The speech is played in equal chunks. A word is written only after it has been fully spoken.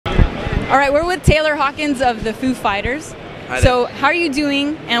All right, we're with Taylor Hawkins of the Foo Fighters. So how are you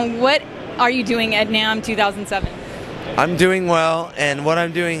doing, and what are you doing at NAMM 2007? I'm doing well, and what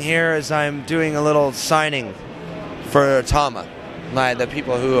I'm doing here is I'm doing a little signing for Tama, the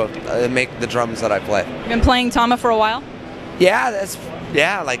people who make the drums that I play. You've been playing Tama for a while? Yeah,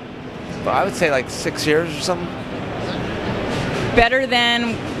 like I would say like 6 years or something. Better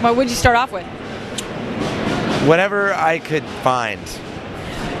than, what would you start off with? Whatever I could find.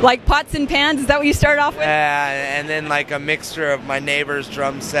 Like pots and pans, is that what you started off with? Yeah, and then like a mixture of my neighbor's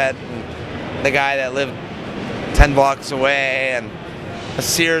drum set and the guy that lived 10 blocks away, and a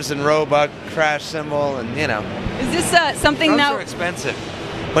Sears and Roebuck crash cymbal, and you know. Is this something drums that... are expensive.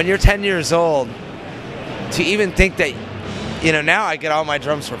 When you're 10 years old, to even think that, you know, now I get all my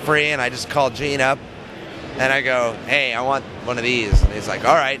drums for free, and I just call Gene up, and I go, hey, I want one of these. And he's like,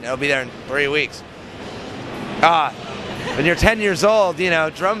 all right, it'll be there in 3 weeks. When you're 10 years old, you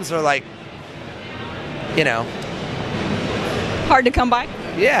know, drums are like, you know. hard to come by?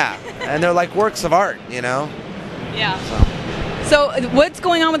 Yeah, and they're like works of art, you know. Yeah. So what's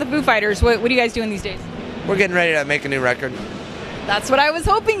going on with the Foo Fighters? What are you guys doing these days? We're getting ready to make a new record. That's what I was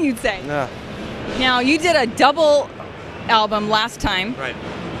hoping you'd say. Yeah. Now, you did a double album last time. Right.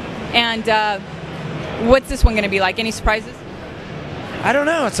 And what's this one going to be like? Any surprises? I don't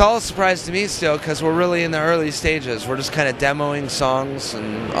know. It's all a surprise to me still, because we're really in the early stages. We're just kind of demoing songs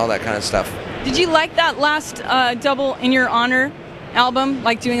and all that kind of stuff. Did you like that last double In Your Honor album?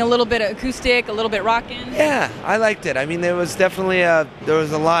 Like doing a little bit of acoustic, a little bit rockin'? Yeah, I liked it. I mean, there was definitely a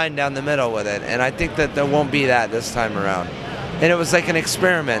line down the middle with it, and I think that there won't be that this time around. And it was like an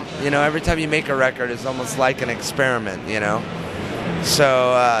experiment. You know, every time you make a record, it's almost like an experiment, you know?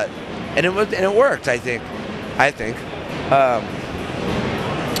 So, and it worked, I think.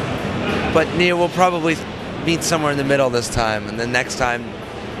 But Neil will probably meet somewhere in the middle this time, and then next time,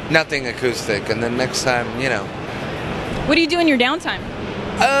 nothing acoustic, and then next time, you know. What do you do in your downtime?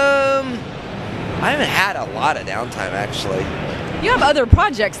 I haven't had a lot of downtime, actually. You have other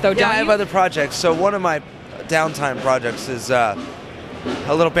projects, though, don't you? Yeah, I have other projects. So one of my downtime projects is a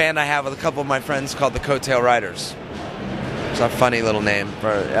little band I have with a couple of my friends called the KCAL Riders. It's a funny little name.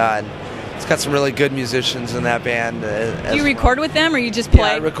 It's got some really good musicians in that band. Do you record with them, or you just play?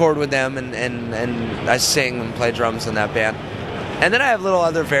 Yeah, I record with them, and I sing and play drums in that band. And then I have little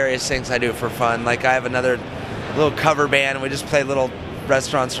other various things I do for fun. Like I have another little cover band, and we just play little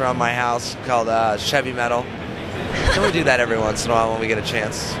restaurants around my house called Chevy Metal. And we do that every once in a while when we get a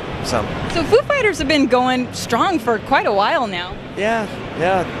chance. So Foo Fighters have been going strong for quite a while now. Yeah.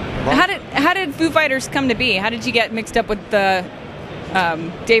 Well, How did Foo Fighters come to be? How did you get mixed up with the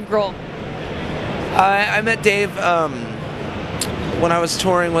Dave Grohl? I met Dave when I was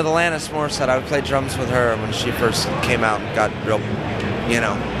touring with Alanis Morissette. I would play drums with her when she first came out and got real, you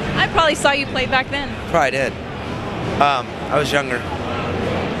know. I probably saw you play back then. Probably did. I was younger.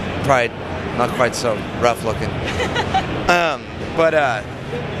 Probably not quite so rough looking.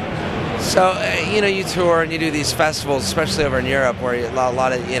 So, you know, you tour and you do these festivals, especially over in Europe, where you, a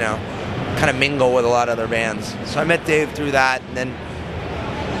lot of, you know, kind of mingle with a lot of other bands. So I met Dave through that, and then,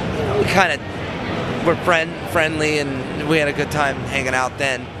 you know, we kind of were friendly, and we had a good time hanging out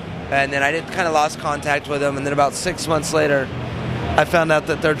then. And then I kind of lost contact with them, and then about 6 months later, I found out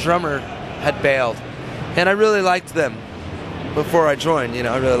that their drummer had bailed. And I really liked them before I joined, you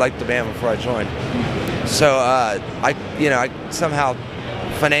know, I really liked the band before I joined. So I somehow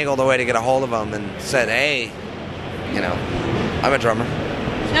finagled a way to get a hold of them and said, hey, you know, I'm a drummer.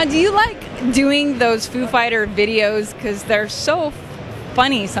 Now, do you like doing those Foo Fighter videos? Because they're so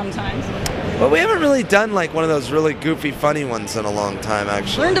funny sometimes. Well, we haven't really done like one of those really goofy, funny ones in a long time,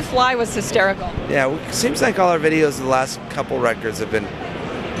 actually. Learn to Fly was hysterical. Yeah, it seems like all our videos of the last couple records have been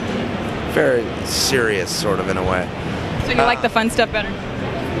very serious, sort of, in a way. So you like the fun stuff better?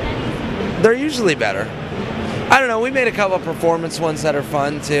 They're usually better. I don't know, we made a couple of performance ones that are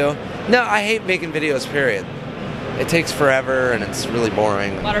fun, too. No, I hate making videos, period. It takes forever, and it's really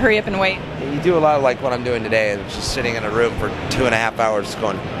boring. A lot of hurry up and wait. You do a lot of like what I'm doing today, and just sitting in a room for 2.5 hours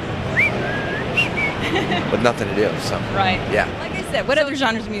going with nothing to do, so. Right. Yeah. Like I said, what other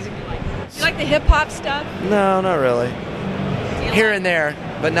genres of music do you like? Do you like the hip-hop stuff? No, not really. Here and there,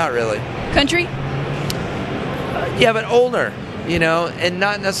 but not really. Country? Yeah, but older, you know, and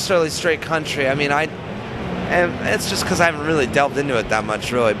not necessarily straight country. I mean, and it's just because I haven't really delved into it that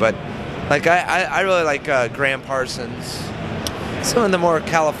much, really, but like I really like Graham Parsons, some of the more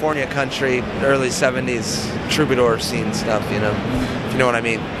California country, early 70s troubadour scene stuff, you know, if you know what I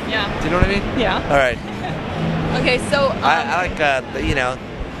mean. Yeah. Do you know what I mean? Yeah. All right. Okay, so... I like, you know,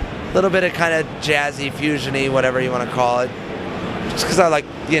 a little bit of kind of jazzy, fusion-y, whatever you want to call it. Just because I like,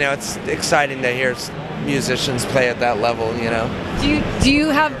 it's exciting to hear musicians play at that level, Do you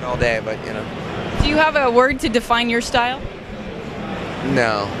have all day, but Do you have a word to define your style?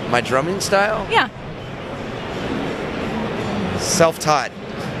 No, my drumming style? Yeah. Self-taught.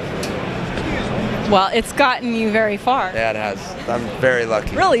 Well, it's gotten you very far. Yeah, it has. I'm very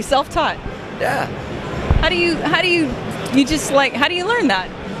lucky. Really, self-taught. Yeah. How do you how do you learn that?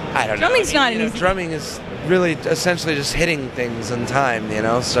 I don't know. Drumming's not easy. Drumming is really essentially just hitting things in time,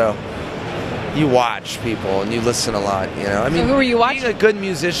 so you watch people and you listen a lot, I mean, so who are you watching? Being a good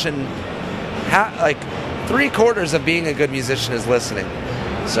musician, like 3/4 of being a good musician is listening.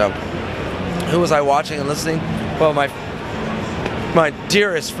 So, who was I watching and listening? Well, my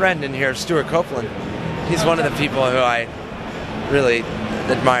dearest friend in here, Stuart Copeland. He's one of the people who I really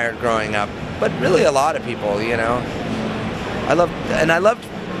admired growing up. But really a lot of people, I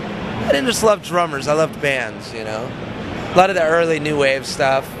didn't just love drummers, I loved bands, A lot of the early new wave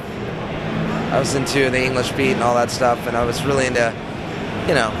stuff. I was into the English beat and all that stuff, and I was really into,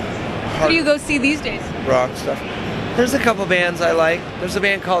 Who do you go see these days? Rock stuff. There's a couple bands I like. There's a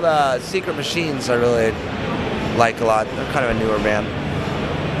band called Secret Machines I really like a lot. They're kind of a newer band.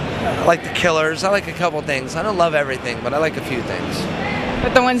 I like the Killers. I like a couple things. I don't love everything, but I like a few things.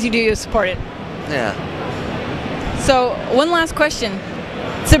 But the ones you do, you support it. Yeah. So, one last question.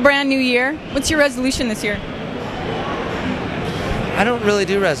 It's a brand new year. What's your resolution this year? I don't really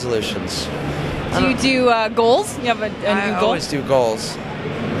do resolutions. Do you do goals? You have a new goal? I always do goals.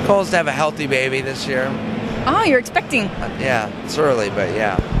 Goals to have a healthy baby this year. Oh, you're expecting? Yeah, it's early, but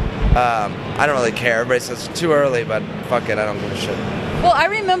yeah. I don't really care. Everybody says it's too early, but fuck it, I don't give a shit. Well, I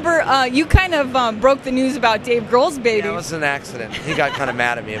remember you kind of broke the news about Dave Grohl's baby. Yeah, it was an accident. He got kind of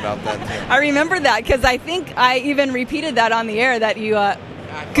mad at me about that, too. I remember that, because I think I even repeated that on the air, that you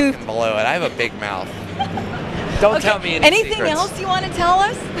goofed. Below it. I have a big mouth. Don't tell me any Anything secrets. else you want to tell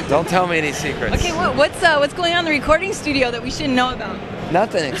us? Don't tell me any secrets. Okay, what's going on in the recording studio that we shouldn't know about?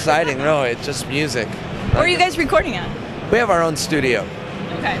 Nothing exciting, really. It's just music. Where are you guys recording at? We have our own studio.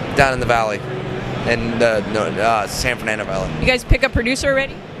 Okay. Down in the valley. In San Fernando Valley. You guys pick a producer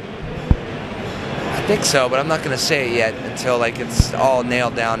already? I think so, but I'm not going to say it yet until it's all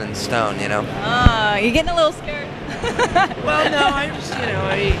nailed down in stone, You're getting a little scared. Well, no, I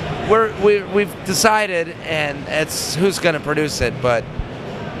just, we've decided, and it's who's going to produce it, but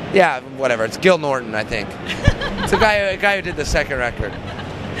yeah, whatever. It's Gil Norton, I think. It's a guy who did the second record,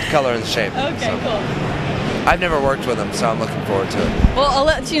 Color and Shape. Okay, so. cool. I've never worked with him, so I'm looking forward to it. Well, I'll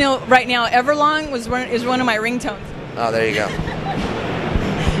let you know right now, Everlong is one of my ringtones. Oh, there you go.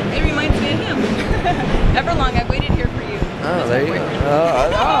 It reminds me of him. Everlong, I've waited here for you. Oh, there you go.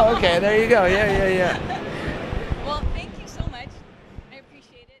 Oh, okay, there you go. Yeah.